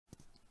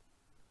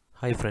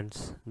Hi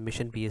friends,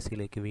 mission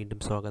PSCയിലേക്ക് വീണ്ടും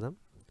സ്വാഗതം.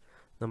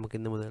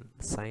 നമുക്കിന്ന് മുതൽ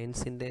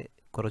സയൻസിൻ്റെ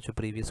കുറച്ച്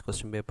പ്രീവിയസ്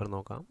ക്വസ്റ്റ്യൻ പേപ്പർ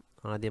നോക്കാം.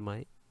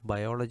 ആദ്യമായി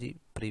ബയോളജി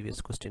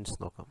പ്രീവിയസ് ക്വസ്റ്റ്യൻസ്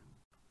നോക്കാം.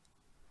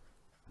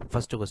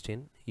 ഫസ്റ്റ് ക്വസ്റ്റ്യൻ,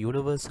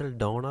 യൂണിവേഴ്സൽ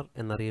ഡോണർ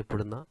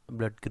എന്നറിയപ്പെടുന്ന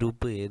ബ്ലഡ്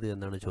ഗ്രൂപ്പ് ഏത്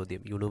എന്നാണ്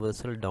ചോദ്യം.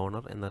 യൂണിവേഴ്സൽ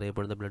ഡോണർ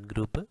എന്നറിയപ്പെടുന്ന blood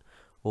group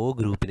O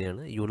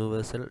ഗ്രൂപ്പിനെയാണ്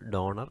universal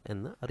donor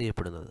എന്ന്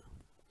അറിയപ്പെടുന്നത്.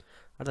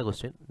 അടുത്ത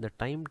question, the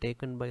time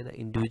taken by the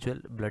individual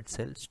blood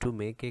cells to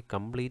make A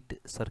complete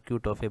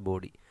circuit of A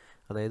body.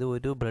 അതായത്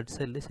ഒരു ബ്ലഡ്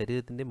സെല്ല്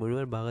ശരീരത്തിൻ്റെ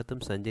മുഴുവൻ ഭാഗത്തും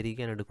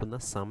സഞ്ചരിക്കാൻ എടുക്കുന്ന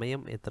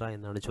സമയം എത്ര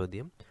എന്നാണ്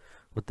ചോദ്യം.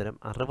 ഉത്തരം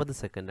 60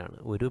 സെക്കൻഡാണ്.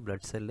 ഒരു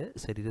ബ്ലഡ് സെല്ല്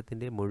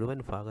ശരീരത്തിൻ്റെ മുഴുവൻ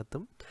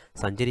ഭാഗത്തും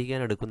സഞ്ചരിക്കാൻ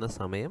എടുക്കുന്ന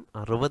സമയം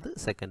 60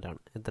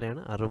 സെക്കൻഡാണ്.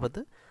 എത്രയാണ്?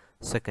 60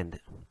 സെക്കൻഡ്.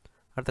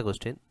 അടുത്ത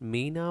question,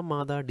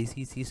 മീനാമാത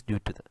disease is due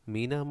to the.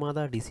 മീനാമാത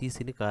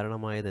ഡിസീസിന്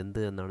കാരണമായത്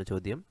എന്ത് എന്നാണ്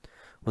ചോദ്യം.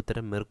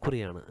 ഉത്തരം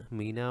മെർക്കുറിയാണ്.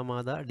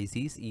 മീനാമാത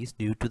disease is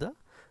due to the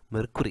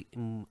mercury.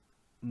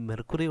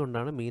 Mercury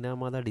കൊണ്ടാണ്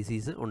മീനാമാത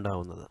ഡിസീസ്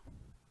ഉണ്ടാവുന്നത്.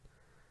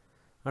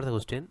 അടുത്ത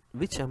question,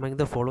 which among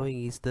the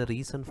following is the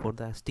reason for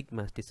the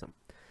astigmatism.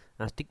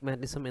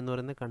 Astigmatism എന്ന്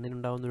പറയുന്ന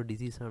കണ്ണിനുണ്ടാകുന്ന ഒരു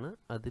ഡിസീസാണ്.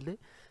 അതിൽ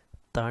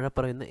താഴെ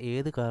പറയുന്ന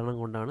ഏത് കാരണം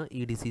കൊണ്ടാണ്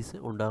ഈ ഡിസീസ്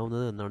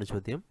ഉണ്ടാകുന്നത് എന്നാണ്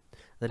ചോദ്യം.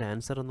 അതിൽ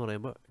ആൻസർ എന്ന്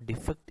പറയുമ്പോൾ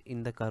defect in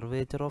the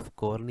curvature of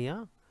cornea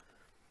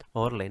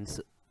or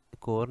lens.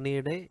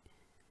 കോർണിയയുടെ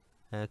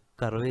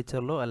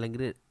കർവേച്ചറിലോ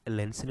അല്ലെങ്കിൽ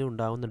ലെൻസിന്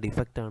ഉണ്ടാകുന്ന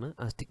ഡിഫക്റ്റാണ്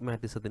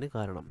അസ്റ്റിഗ്മാറ്റിസത്തിന്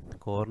കാരണം.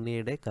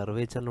 കോർണിയയുടെ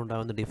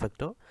കർവേച്ചറിലുണ്ടാകുന്ന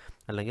ഡിഫക്റ്റോ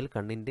അല്ലെങ്കിൽ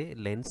കണ്ണിൻ്റെ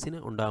ലെൻസിന്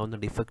ഉണ്ടാകുന്ന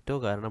ഡിഫക്റ്റോ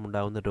കാരണം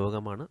ഉണ്ടാകുന്ന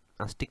രോഗമാണ്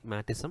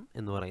അസ്റ്റിഗ്മാറ്റിസം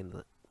എന്ന്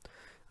പറയുന്നത്.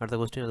 അടുത്ത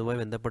ക്വസ്റ്റ്യൻ അതുമായി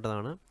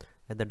ബന്ധപ്പെട്ടതാണ്.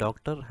 The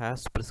doctor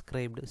has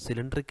prescribed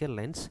cylindrical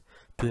lens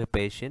to A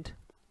patient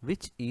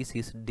which is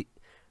his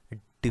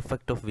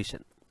defect of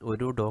vision.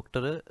 ഒരു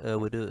ഡോക്ടർ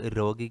ഒരു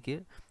രോഗിക്ക്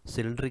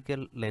സിലിണ്ട്രിക്കൽ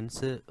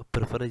ലെൻസ്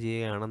പ്രിഫർ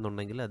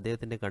ചെയ്യുകയാണെന്നുണ്ടെങ്കിൽ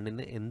അദ്ദേഹത്തിൻ്റെ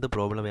കണ്ണിന് എന്ത്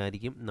പ്രോബ്ലം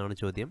ആയിരിക്കും എന്നാണ്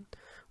ചോദ്യം.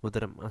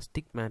 ഉത്തരം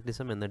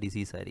അസ്റ്റിഗ്മാറ്റിസം എന്ന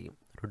ഡിസീസ് ആയിരിക്കും.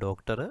 ഒരു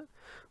ഡോക്ടർ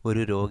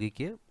ഒരു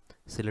രോഗിക്ക്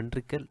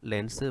സിലിണ്ട്രിക്കൽ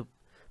ലെൻസ്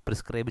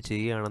പ്രിസ്ക്രൈബ്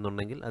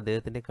ചെയ്യുകയാണെന്നുണ്ടെങ്കിൽ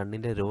അദ്ദേഹത്തിൻ്റെ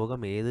കണ്ണിൻ്റെ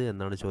രോഗം ഏത്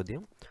എന്നാണ്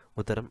ചോദ്യം.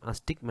 ഉത്തരം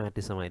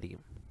അസ്റ്റിഗ്മാറ്റിസം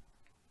ആയിരിക്കും.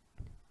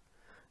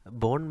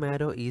 Bone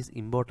marrow is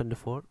important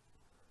for.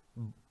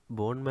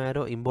 Bone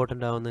marrow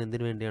important ആവുന്നത്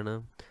എന്തിനു വേണ്ടിയാണ്?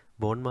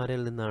 ബോൺ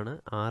മാരോയിൽ നിന്നാണ്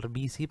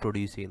RBC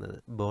പ്രൊഡ്യൂസ് ചെയ്യുന്നത്.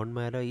 Bone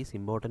marrow is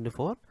important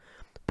for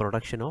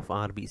production of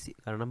RBC.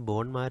 കാരണം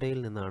ബോൺ മാരോയിൽ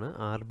നിന്നാണ്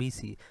RBC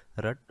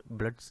red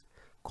blood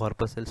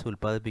corpus cells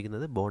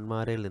ഉൽപ്പാദിപ്പിക്കുന്നത് ബോൺ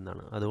മാരോയിൽ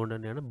നിന്നാണ്. അതുകൊണ്ട്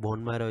തന്നെയാണ്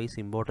bone marrow is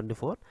important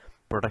for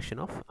production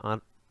of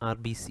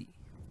RBC.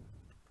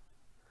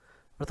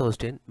 അടുത്ത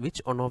question,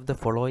 which one of the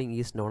following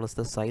is known as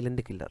the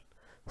silent killer.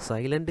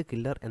 Silent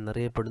killer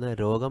എന്നറിയപ്പെടുന്ന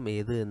രോഗം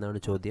ഏത് എന്നാണ്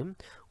ചോദ്യം.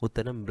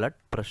 ഉത്തരം ബ്ലഡ്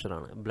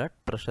പ്രഷറാണ്. ബ്ലഡ്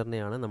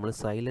പ്രഷറിനെയാണ് നമ്മൾ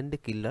സൈലൻറ്റ്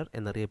കില്ലർ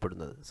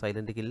എന്നറിയപ്പെടുന്നത്.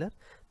 Silent killer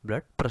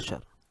blood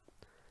pressure.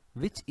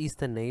 Which is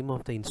the name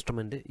of the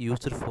instrument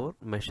used for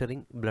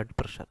measuring blood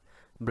pressure.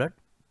 Blood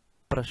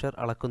pressure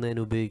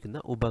അളക്കുന്നതിന്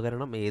ഉപയോഗിക്കുന്ന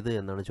ഉപകരണം ഏത്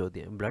എന്നാണ്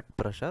ചോദ്യം. ബ്ലഡ്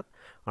പ്രഷർ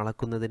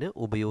അളക്കുന്നതിന്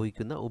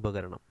ഉപയോഗിക്കുന്ന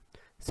ഉപകരണം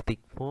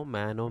സ്പിഗ്മോ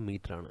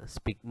മാനോമീറ്റർ ആണ്.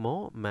 സ്പിഗ്മോ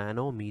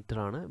മാനോമീറ്റർ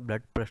ആണ്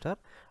ബ്ലഡ് പ്രഷർ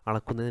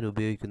അളക്കുന്നതിന്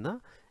ഉപയോഗിക്കുന്ന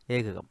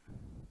ഏകകം.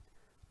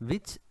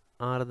 Which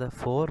are the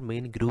 4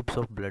 main groups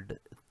of blood.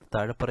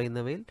 താഴെ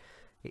പറയുന്നവയിൽ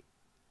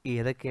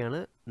ഏതൊക്കെയാണ്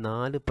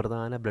 4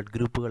 പ്രധാന ബ്ലഡ്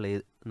ഗ്രൂപ്പുകൾ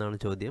എന്നാണ്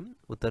ചോദ്യം.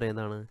 ഉത്തരം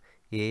ഏതാണ്?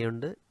 A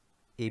ഉണ്ട്,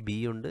 B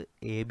ഉണ്ട്,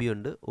 AB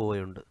ഉണ്ട്, O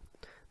ഉണ്ട്.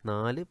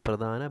 4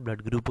 പ്രധാന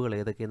ബ്ലഡ് ഗ്രൂപ്പുകൾ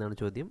ഏതൊക്കെയെന്നാണ്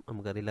ചോദ്യം.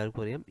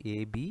 നമുക്കറിയാം അറിയാം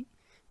AB,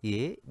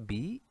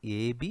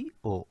 AB,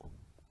 O.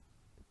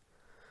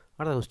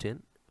 അടുത്ത question,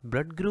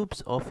 blood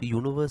groups of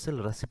universal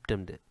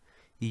റെസിപ്റ്റൻ്റ്.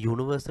 ഈ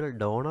യൂണിവേഴ്സൽ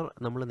ഡോണർ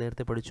നമ്മൾ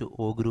നേരത്തെ പഠിച്ചു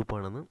O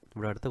ഗ്രൂപ്പാണെന്ന്.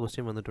 ഇവിടെ അടുത്ത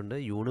ക്വസ്റ്റ്യൻ വന്നിട്ടുണ്ട്,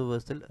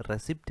 യൂണിവേഴ്സൽ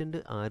റെസിപ്റ്റൻ്റ്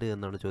ആര്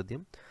എന്നാണ്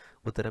ചോദ്യം.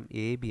 ഉത്തരം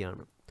AB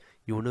ആണ്.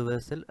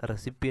 യൂണിവേഴ്സൽ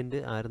റെസിപ്പിയൻ്റ്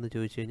ആരെന്ന്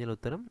ചോദിച്ചു കഴിഞ്ഞാൽ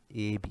ഉത്തരം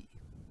AB.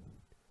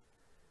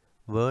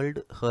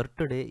 World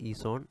heart day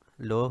is on.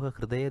 ലോക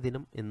ഹൃദയ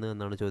ദിനം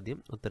എന്നാണ് ചോദ്യം.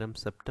 ഉത്തരം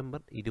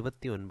സെപ്റ്റംബർ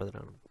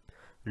 29.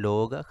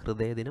 ലോക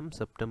ഹൃദയ ദിനം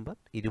September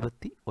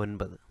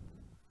 29.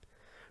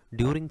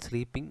 During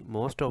sleeping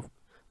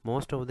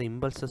most of the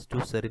impulses to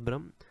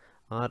cerebrum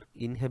R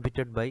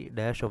inhibited by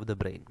dash of the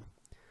brain.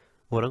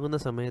 ഉറങ്ങുന്ന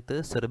സമയത്ത്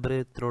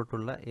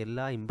സെറിബ്രത്തിലോട്ടുള്ള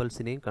എല്ലാ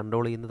ഇമ്പൾസിനെയും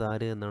കൺട്രോൾ ചെയ്യുന്നത്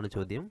ആര് എന്നാണ്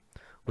ചോദ്യം.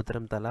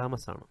 ഉത്തരം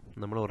തലാമസ് ആണ്.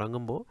 നമ്മൾ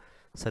ഉറങ്ങുമ്പോൾ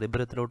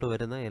സെറിബ്രത്തിലോട്ട്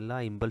വരുന്ന എല്ലാ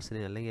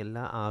ഇമ്പൾസിനെയും അല്ലെങ്കിൽ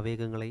എല്ലാ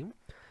ആവേഗങ്ങളെയും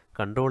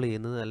കൺട്രോൾ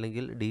ചെയ്യുന്നത്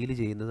അല്ലെങ്കിൽ ഡീൽ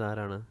ചെയ്യുന്നത്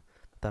ആരാണ്?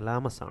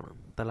 തലാമസ് ആണ്.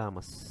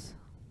 തലാമസ്.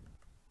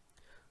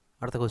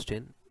 അടുത്ത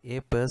question, A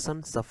person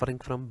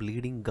suffering from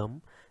bleeding gum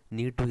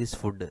need to his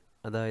food.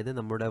 അതായത്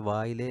നമ്മുടെ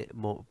വായിലെ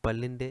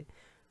പല്ലിൻ്റെ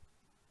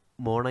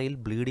മോണയിൽ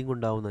ബ്ലീഡിംഗ്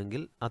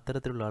ഉണ്ടാവുന്നെങ്കിൽ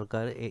അത്തരത്തിലുള്ള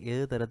ആൾക്കാർ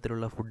ഏത്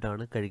തരത്തിലുള്ള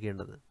ഫുഡാണ്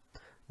കഴിക്കേണ്ടത്?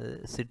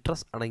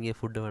 സിട്രസ് അടങ്ങിയ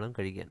ഫുഡ് വേണം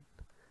കഴിക്കാൻ.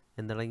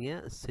 എന്തടങ്ങിയ?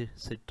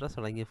 സിട്രസ്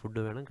അടങ്ങിയ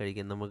ഫുഡ് വേണം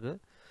കഴിക്കാൻ. നമുക്ക്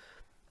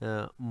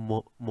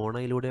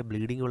മോണയിലൂടെ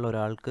ബ്ലീഡിംഗ് ഉള്ള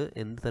ഒരാൾക്ക്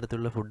എന്ത്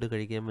തരത്തിലുള്ള ഫുഡ്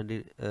കഴിക്കാൻ വേണ്ടി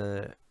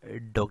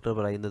ഡോക്ടർ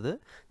പറയുന്നത്?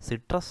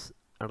 സിട്രസ്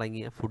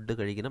അടങ്ങിയ ഫുഡ്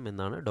കഴിക്കണം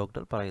എന്നാണ്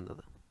ഡോക്ടർ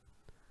പറയുന്നത്.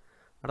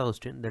 അടുത്ത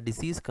question, the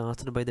disease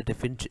caused by the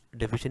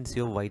deficiency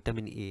of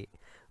vitamin A.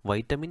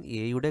 Vitamin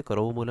എയുടെ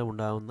കുറവ് മൂലം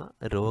ഉണ്ടാകുന്ന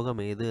രോഗം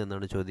ഏത്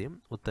എന്നാണ് ചോദ്യം.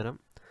 ഉത്തരം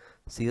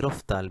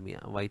സീറോഫ്താൽമിയ.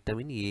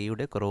 വൈറ്റമിൻ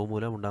എയുടെ കുറവ്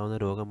മൂലം ഉണ്ടാകുന്ന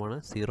രോഗമാണ്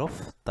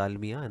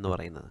സീറോഫ്താൽമിയ എന്ന്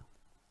പറയുന്നത്.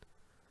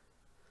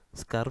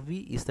 Scurvy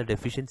is the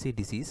deficiency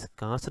disease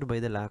caused by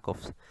the lack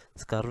of.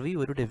 Scurvy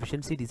ഒരു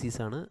ഡെഫിഷ്യൻസി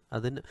ഡിസീസാണ്.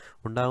 അതിന്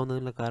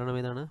ഉണ്ടാകുന്നതിനുള്ള കാരണം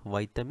ഏതാണ്?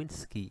 Vitamin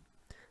C.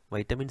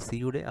 വൈറ്റമിൻ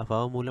സിയുടെ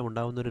അഭാവം മൂലം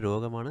ഉണ്ടാകുന്ന ഒരു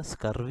രോഗമാണ്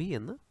സ്കർവി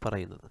എന്ന്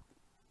പറയുന്നത്.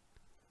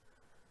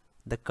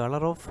 The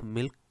colour of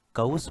milk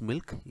cows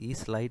milk ഈ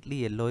slightly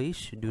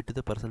yellowish due to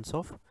the presence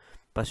of.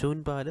 പശുവിൻ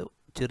പാല്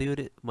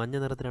ചെറിയൊരു മഞ്ഞ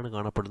നിറത്തിലാണ്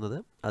കാണപ്പെടുന്നത്.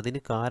 അതിന്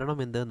കാരണം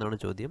എന്തെന്നാണ്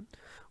ചോദ്യം.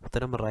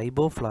 ഉത്തരം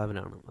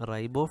റൈബോഫ്ലാവിനാണ്.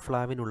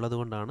 റൈബോഫ്ലാവിൻ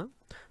ഉള്ളതുകൊണ്ടാണ്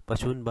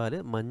പശുവിൻ പാല്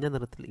മഞ്ഞ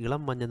നിറത്തിൽ,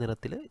 ഇളം മഞ്ഞ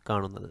നിറത്തിൽ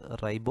കാണുന്നത്.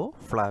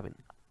 Riboflavin.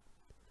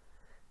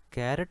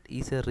 Carrot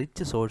is A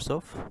rich source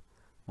of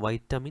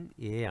vitamin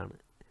A ആണ്.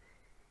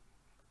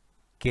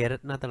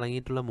 ക്യാരറ്റിനകത്ത്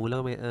അടങ്ങിയിട്ടുള്ള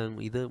മൂലകം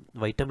ഇത്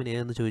വൈറ്റമിൻ എ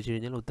എന്ന് ചോദിച്ചു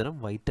കഴിഞ്ഞാൽ ഉത്തരം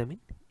വൈറ്റമിൻ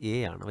എ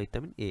ആണ്.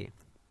 Vitamin A.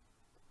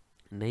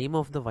 Name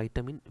of the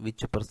vitamin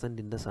which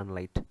present in the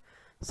sunlight.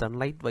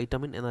 Sunlight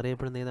vitamin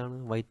എന്നറിയപ്പെടുന്ന ഏതാണ്?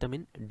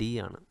 വൈറ്റമിൻ ഡി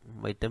ആണ്.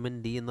 വൈറ്റമിൻ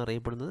ഡി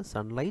എന്നറിയപ്പെടുന്നത്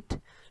സൺലൈറ്റ്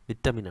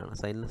വിറ്റമിൻ ആണ്.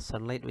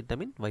 Sunlight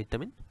vitamin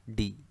vitamin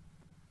D.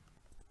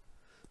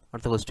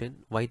 അടുത്ത question.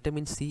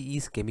 Vitamin C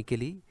is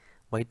chemically.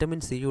 Vitamin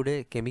സിയുടെ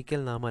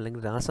chemical നാമം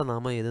അല്ലെങ്കിൽ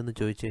രാസനാമം ഏതെന്ന്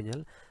ചോദിച്ചു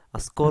കഴിഞ്ഞാൽ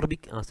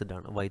അസ്കോർബിക് ആസിഡ്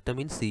ആണ്.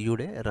 വൈറ്റമിൻ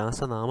സിയുടെ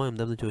രാസനാമം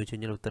എന്താണെന്ന് ചോദിച്ചു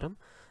കഴിഞ്ഞാൽ ഉത്തരം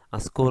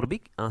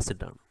അസ്കോർബിക്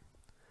ആസിഡ് ആണ്.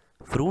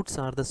 Fruits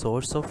are the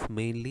source of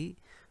mainly.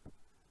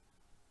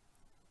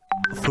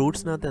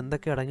 ഫ്രൂട്ട്സിനകത്ത്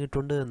എന്തൊക്കെ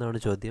അടങ്ങിയിട്ടുണ്ട് എന്നാണ്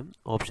ചോദ്യം.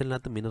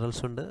 ഓപ്ഷനിനകത്ത്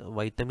മിനറൽസ് ഉണ്ട്,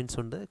 വൈറ്റമിൻസ്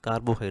ഉണ്ട്,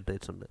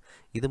 കാർബോഹൈഡ്രേറ്റ്സ് ഉണ്ട്.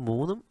 ഇത്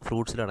മൂന്നും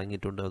ഫ്രൂട്ട്സിൽ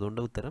അടങ്ങിയിട്ടുണ്ട്. അതുകൊണ്ട്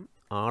ഉത്തരം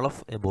ആൾ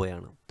ഓഫ്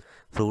എബോയാണ്.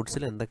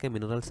 ഫ്രൂട്ട്സിൽ എന്തൊക്കെ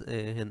മിനറൽസ്,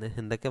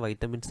 എന്തൊക്കെ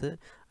വൈറ്റമിൻസ്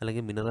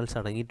അല്ലെങ്കിൽ മിനറൽസ്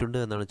അടങ്ങിയിട്ടുണ്ട്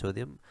എന്നാണ്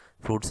ചോദ്യം.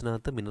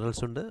 ഫ്രൂട്ട്സിനകത്ത്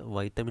മിനറൽസ് ഉണ്ട്,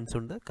 വൈറ്റമിൻസ്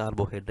ഉണ്ട്,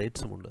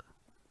 കാർബോഹൈഡ്രേറ്റ്സും ഉണ്ട്.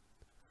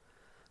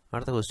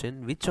 അടുത്ത question.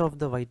 Which of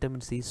the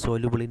vitamins is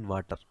soluble in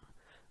water.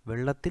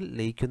 വെള്ളത്തിൽ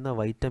ലയിക്കുന്ന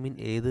വൈറ്റമിൻ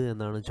ഏത്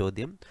എന്നാണ്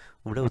ചോദ്യം.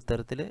 ഇവിടെ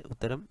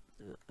ഉത്തരം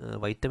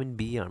വൈറ്റമിൻ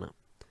ബി ആണ്.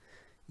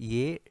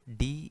 എ,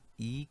 ഡി,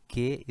 ഇ,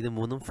 കെ ഇത്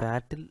മൂന്നും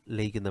ഫാറ്റിൽ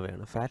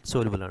ലയിക്കുന്നവയാണ്. ഫാറ്റ്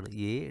സോലുബിൾ ആണ്.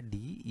 A,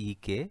 D, E,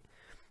 K.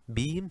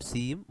 ബിയും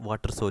സിയും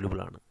വാട്ടർ സോലുബിൾ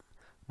ആണ്.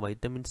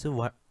 Vitamins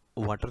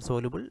water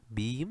soluble.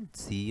 ബിയും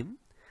സിയും,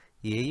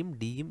 എയും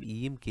ഡിയും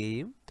ഇയും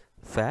കെയും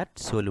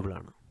ഫാറ്റ് സോലുബിൾ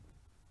ആണ്.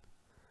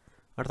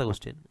 അടുത്ത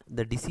question.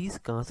 The disease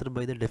caused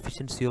by the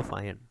deficiency of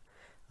iron.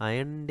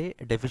 അയണിൻ്റെ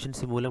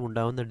deficiency മൂലം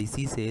ഉണ്ടാകുന്ന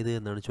ഡിസീസ് ഏത്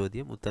എന്നാണ്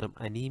ചോദ്യം. ഉത്തരം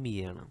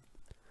അനീമിയയാണ്.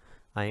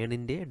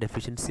 അയണിൻ്റെ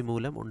ഡെഫിഷ്യൻസി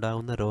മൂലം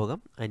ഉണ്ടാകുന്ന രോഗം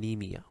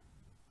anaemia.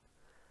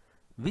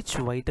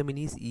 Which vitamin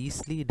is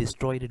easily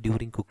destroyed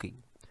during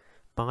cooking.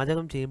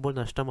 പാചകം ചെയ്യുമ്പോൾ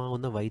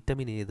നഷ്ടമാകുന്ന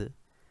വൈറ്റമിൻ ഏത്?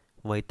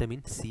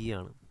 വൈറ്റമിൻ സി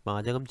ആണ്.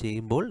 പാചകം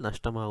ചെയ്യുമ്പോൾ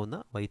നഷ്ടമാകുന്ന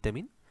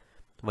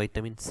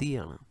വൈറ്റമിൻ സി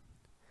ആണ്.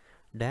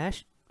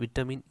 Dash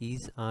vitamin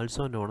is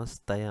also known as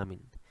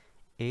thiamine.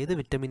 ഏത്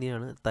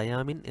വിറ്റമിനെയാണ്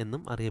തയാമിൻ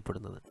എന്നും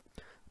അറിയപ്പെടുന്നത്?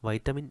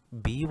 വൈറ്റമിൻ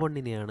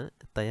B1നെയാണ്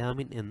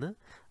തയാമിൻ എന്ന്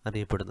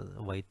അറിയപ്പെടുന്നത്.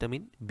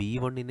 വൈറ്റമിൻ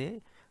B1നെ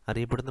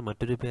അറിയപ്പെടുന്ന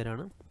മറ്റൊരു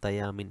പേരാണ്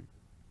തയാമിൻ.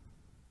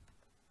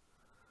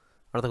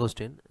 അടുത്ത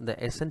question. The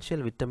essential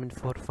vitamin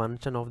four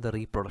function of the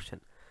reproduction.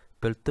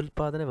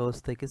 പ്രത്യുൽപാദന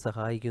വ്യവസ്ഥയ്ക്ക്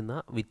സഹായിക്കുന്ന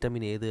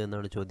വിറ്റമിൻ ഏത്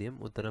എന്നാണ് ചോദ്യം.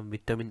 ഉത്തരം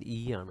വിറ്റമിൻ ഇ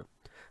ആണ്.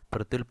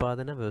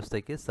 പ്രത്യുൽപാദന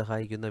വ്യവസ്ഥയ്ക്ക്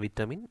സഹായിക്കുന്ന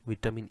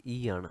വിറ്റമിൻ ഇ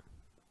ആണ്.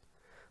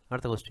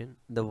 അടുത്ത question.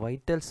 The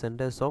vital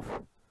centres of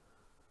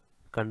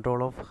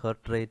control of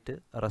heart rate,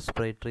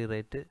 respiratory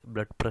rate,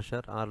 blood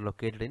pressure are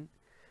located in.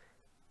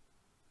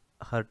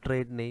 heart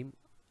rate നെയും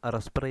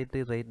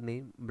റെസ്പിറേറ്ററി റേറ്റ്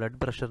നെയും ബ്ലഡ്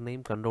പ്രഷർ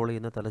നെയും കൺട്രോൾ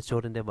ചെയ്യുന്ന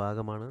തലച്ചോറിൻ്റെ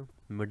ഭാഗമാണ്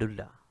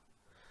മെഡുല്ല.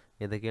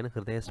 ഏതൊക്കെയാണ്?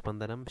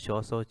 ഹൃദയസ്പന്ദനം,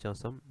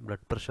 ശ്വാസോച്ഛ്വാസം,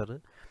 ബ്ലഡ് പ്രഷർ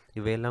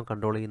ഇവയെല്ലാം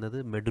കൺട്രോൾ ചെയ്യുന്നത്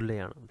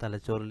മെഡുല്ലയാണ്,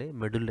 തലച്ചോറിലെ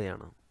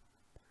മെഡുല്ലയാണ്.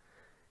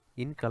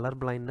 In colour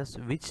blindness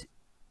which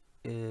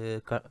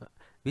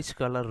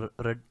colour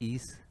red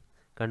is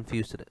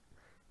confused.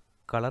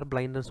 Colour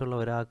blindness ഉള്ള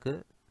ഒരാൾക്ക്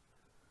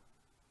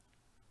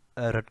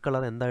റെഡ്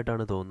കളർ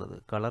എന്തായിട്ടാണ് തോന്നുന്നത്?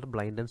 കളർ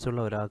ബ്ലൈൻഡ്നെസ് ഉള്ള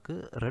ഒരാൾക്ക്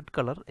റെഡ്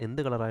കളർ എന്ത്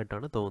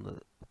കളറായിട്ടാണ് തോന്നുന്നത്?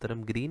 ഉത്തരം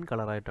ഗ്രീൻ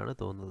കളറായിട്ടാണ്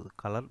തോന്നുന്നത്.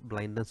 കളർ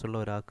ബ്ലൈൻഡ്നെസ് ഉള്ള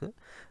ഒരാൾക്ക്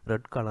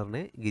റെഡ്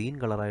കളറിനെ ഗ്രീൻ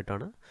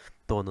കളറായിട്ടാണ്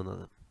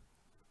തോന്നുന്നത്.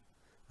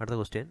 അടുത്ത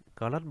question.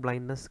 Colour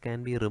blindness can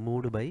be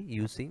removed by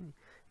using.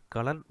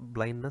 Colour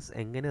blindness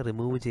എങ്ങനെ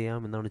റിമൂവ്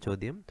ചെയ്യാം എന്നാണ്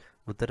ചോദ്യം.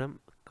 ഉത്തരം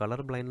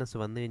കളർ ബ്ലൈൻഡ്നെസ്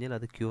വന്നു കഴിഞ്ഞാൽ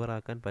അത് ക്യൂർ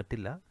ആക്കാൻ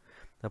പറ്റില്ല.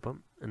 അപ്പം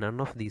നൺ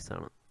ഓഫ് ദീസ്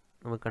ആണ്.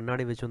 നമുക്ക്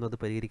കണ്ണാടി വെച്ചൊന്നും അത്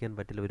പരിഹരിക്കാൻ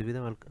പറ്റില്ല.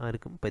 ഒരുവിധം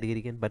ആർക്കും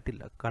പരിഹരിക്കാൻ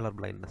പറ്റില്ല കളർ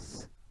ബ്ലൈൻഡ്നെസ്.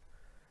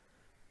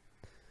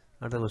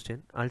 അടുത്ത question.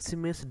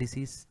 Alzheimer's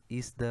disease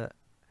is the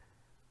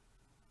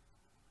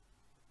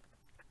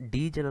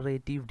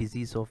degenerative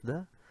disease of the.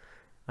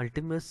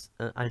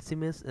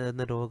 Alzheimer's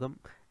എന്ന രോഗം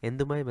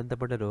എന്തുമായി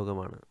ബന്ധപ്പെട്ട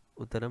രോഗമാണ്?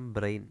 ഉത്തരം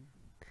ബ്രെയിൻ.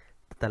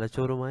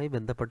 തലച്ചോറുമായി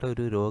ബന്ധപ്പെട്ട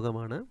ഒരു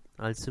രോഗമാണ്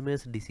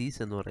അൾസിമേഴ്സ് ഡിസീസ്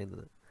എന്ന്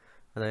പറയുന്നത്.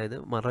 അതായത്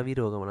മറവി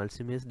രോഗമാണ്.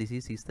 Alzheimer's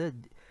disease is the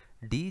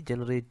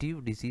degenerative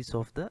disease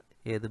of the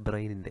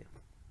ബ്രെയിനിൻ്റെ.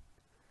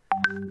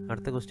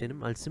 അടുത്ത ക്വസ്റ്റ്യനും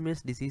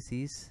Alzheimer's disease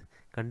is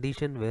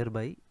condition wear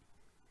by.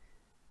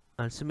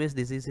 Alzheimer's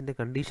ഡിസീസിൻ്റെ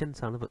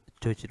conditions ആണ്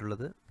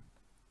ചോദിച്ചിട്ടുള്ളത്.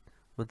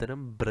 ഉത്തരം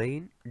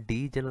brain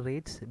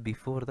ഡീജനറേറ്റ്സ്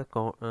before the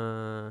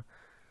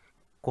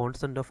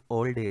concept of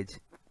old age.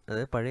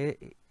 അതായത്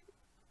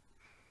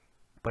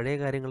പഴയ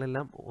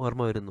കാര്യങ്ങളെല്ലാം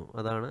ഓർമ്മ വരുന്നു.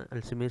 അതാണ്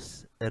അൾസിമേഴ്സ്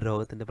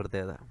രോഗത്തിൻ്റെ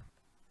പ്രത്യേകത.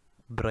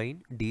 Brain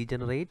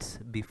ഡീജനറേറ്റ്സ്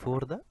before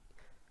the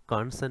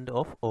concept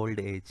of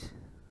old age.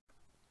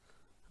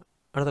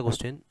 അടുത്ത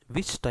question,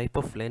 which type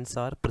of lens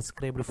R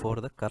prescribed for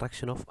the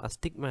correction of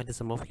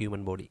astigmatism of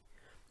human body?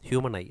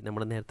 Human I,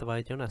 നമ്മൾ നേരത്തെ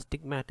വായിച്ചാണ്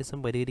അസ്റ്റിഗ്മാറ്റിസം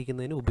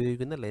പരിഹരിക്കുന്നതിന്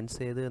ഉപയോഗിക്കുന്ന ലെൻസ്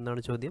ഏത്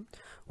എന്നാണ് ചോദ്യം.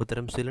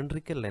 ഉത്തരം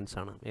സിലിണ്ട്രിക്കൽ ലെൻസ്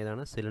ആണ്.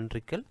 ഏതാണ്?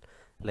 Cylindrical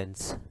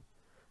lens.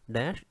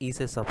 Dash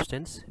is A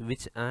substance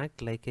which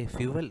act like A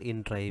fuel in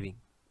driving.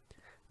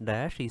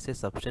 Dash is A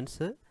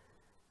substance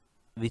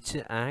which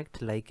act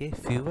like A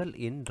fuel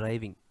in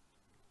driving.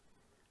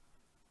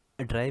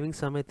 Driving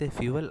സമയത്ത്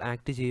ഫ്യൂവൽ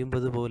ആക്ട്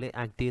ചെയ്യുമ്പോൾ പോലെ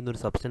ആക്ട് ചെയ്യുന്ന ഒരു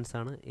സബ്സ്റ്റൻസ്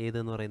ആണ്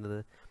ഏതെന്ന് പറയുന്നത്?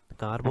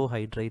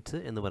 കാർബോഹൈഡ്രേറ്റ്സ്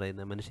എന്ന്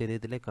പറയുന്നത്.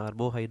 മനുഷ്യശരീരത്തിലെ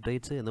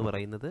കാർബോഹൈഡ്രേറ്റ്സ് എന്ന്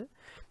പറയുന്നത്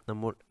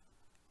നമ്മൾ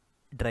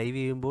ഡ്രൈവ്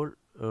ചെയ്യുമ്പോൾ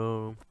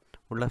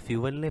ഉള്ള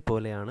ഫ്യൂവലിനെ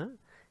പോലെയാണ്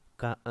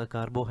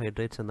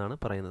കാർബോഹൈഡ്രേറ്റ്സ് എന്നാണ്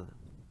പറയുന്നത്.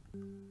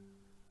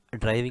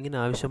 ഡ്രൈവിങ്ങിന്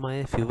ആവശ്യമായ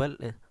ഫ്യൂവൽ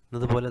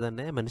എന്നതുപോലെ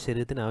തന്നെ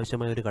മനുഷ്യശരീരത്തിന്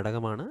ആവശ്യമായ ഒരു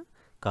ഘടകമാണ്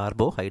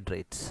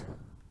കാർബോഹൈഡ്രേറ്റ്സ്.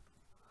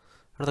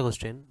 അടുത്ത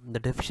question, the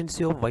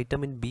deficiency of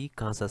vitamin B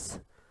causes.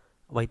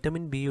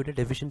 Vitamin ബിയുടെ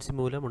ഡെഫിഷ്യൻസി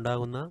മൂലം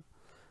ഉണ്ടാകുന്ന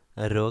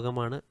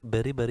രോഗമാണ്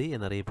ബെറിബെറി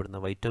എന്നറിയപ്പെടുന്ന.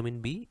 Vitamin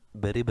B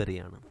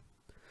ബെറിബെറിയാണ്.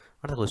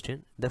 അടുത്ത question,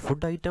 the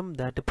food item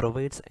that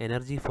provides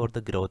energy for the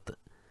growth.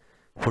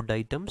 Food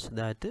items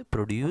that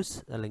produce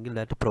അല്ലെങ്കിൽ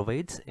that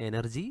provides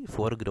energy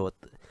for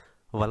growth.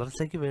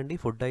 വളർച്ചയ്ക്ക് വേണ്ടി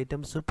food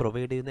items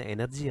provide ചെയ്യുന്ന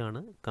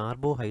എനർജിയാണ്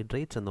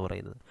കാർബോഹൈഡ്രേറ്റ്സ് എന്ന്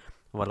പറയുന്നത്.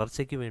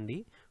 വളർച്ചയ്ക്ക് വേണ്ടി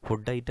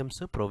ഫുഡ്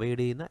ഐറ്റംസ്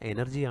പ്രൊവൈഡ് ചെയ്യുന്ന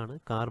എനർജിയാണ്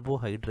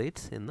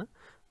കാർബോഹൈഡ്രേറ്റ്സ് എന്ന്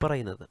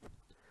പറയുന്നത്.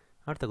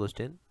 അടുത്ത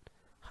question,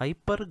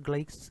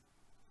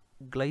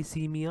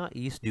 ഹൈപ്പർഗ്ലൈസീമിയ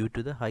is due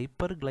to the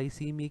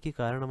ഹൈപ്പർഗ്ലൈസീമിയയ്ക്ക്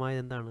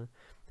കാരണമായത് എന്താണ്?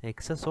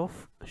 Excess of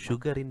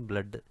sugar in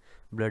blood.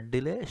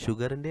 ബ്ലഡിലെ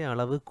ഷുഗറിൻ്റെ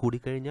അളവ്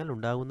കൂടിക്കഴിഞ്ഞാൽ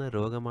ഉണ്ടാകുന്ന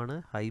രോഗമാണ്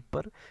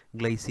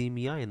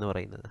ഹൈപ്പർഗ്ലൈസീമിയ എന്ന്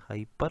പറയുന്നത്.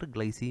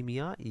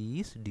 ഹൈപ്പർഗ്ലൈസീമിയ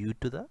is due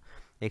to the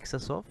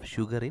excess of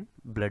sugar in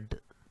blood.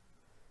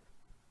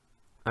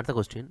 അടുത്ത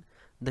question,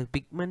 the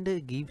pigment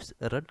gives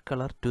red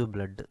colour to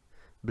blood.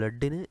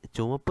 ബ്ലഡിന്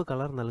ചുവപ്പ്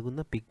കളർ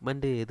നൽകുന്ന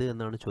പിഗ്മെൻ്റ് ഏത്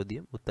എന്നാണ്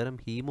ചോദ്യം. ഉത്തരം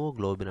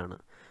ഹീമോഗ്ലോബിനാണ്.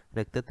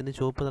 രക്തത്തിന്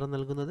ചുവപ്പ് നിറം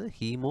നൽകുന്നത്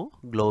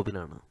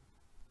ഹീമോഗ്ലോബിനാണ്.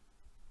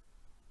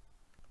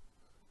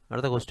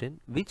 അടുത്ത question,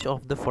 which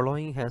of the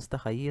following has the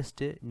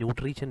highest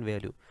nutrition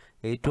value.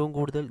 ഏറ്റവും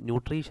കൂടുതൽ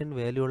ന്യൂട്രീഷൻ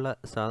വാല്യൂ ഉള്ള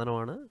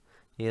സാധനമാണ്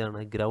ഏതാണ്?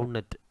 ഗ്രൗണ്ട്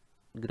നട്ട്.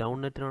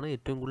 ഗ്രൗണ്ട് നട്ടിനാണ്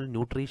ഏറ്റവും കൂടുതൽ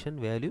ന്യൂട്രീഷൻ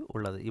വാല്യൂ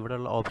ഉള്ളത്.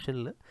 ഇവിടെയുള്ള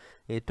ഓപ്ഷനിൽ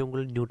ഏറ്റവും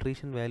കൂടുതൽ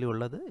ന്യൂട്രീഷൻ വാല്യൂ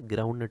ഉള്ളത്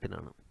ground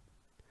നട്ടിനാണ്.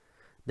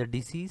 The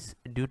disease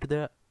due to the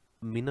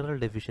mineral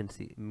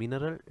deficiency.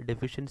 Mineral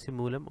deficiency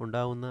മൂലം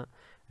ഉണ്ടാകുന്ന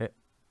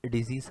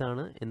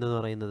ഡിസീസാണ് എന്ന്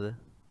പറയുന്നത്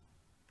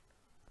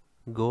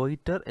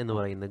ഗോയിറ്റർ എന്ന്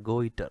പറയുന്നത്.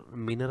 ഗോയിറ്റർ,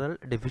 മിനറൽ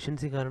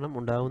ഡെഫിഷ്യൻസി കാരണം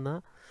ഉണ്ടാകുന്ന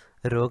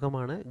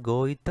രോഗമാണ്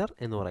ഗോയിറ്റർ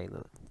എന്ന്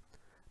പറയുന്നത്.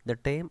 ദ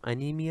ടേം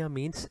അനീമിയ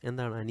മീൻസ്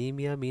എന്താണ്?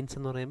 അനീമിയ മീൻസ്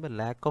എന്ന് പറയുമ്പോൾ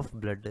ലാക്ക് ഓഫ്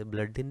ബ്ലഡ്.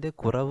 ബ്ലഡിൻ്റെ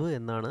കുറവ്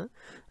എന്നാണ്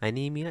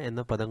അനീമിയ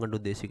എന്ന പദം കൊണ്ട്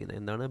ഉദ്ദേശിക്കുന്നത്.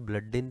 എന്താണ്?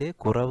 ബ്ലഡിൻ്റെ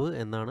കുറവ്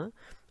എന്നാണ്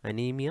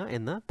അനീമിയ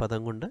എന്ന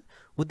പദം കൊണ്ട്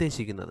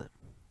ഉദ്ദേശിക്കുന്നത്.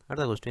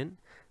 അടുത്ത question,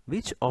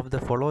 which of the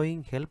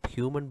following help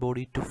human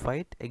body to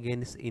fight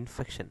against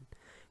infection.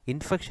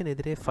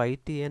 ഇൻഫെക്ഷനെതിരെ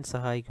fight ചെയ്യാൻ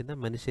സഹായിക്കുന്ന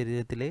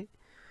മനുഷ്യശരീരത്തിലെ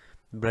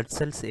ബ്ലഡ്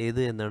സെൽസ് ഏത്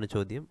എന്നാണ്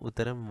ചോദ്യം.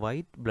 ഉത്തരം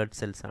വൈറ്റ് ബ്ലഡ്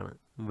സെൽസ് ആണ്.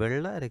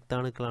 വെള്ള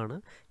രക്താണുക്കളാണ്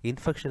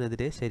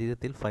ഇൻഫെക്ഷനെതിരെ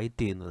ശരീരത്തിൽ ഫൈറ്റ്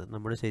ചെയ്യുന്നത്.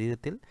 നമ്മുടെ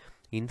ശരീരത്തിൽ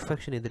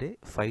ഇൻഫെക്ഷനെതിരെ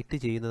ഫൈറ്റ്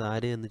ചെയ്യുന്നത്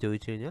ആര് എന്ന്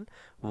ചോദിച്ചു കഴിഞ്ഞാൽ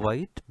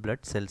വൈറ്റ്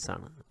ബ്ലഡ് സെൽസ്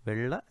ആണ്,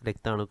 വെള്ള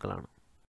രക്താണുക്കളാണ്.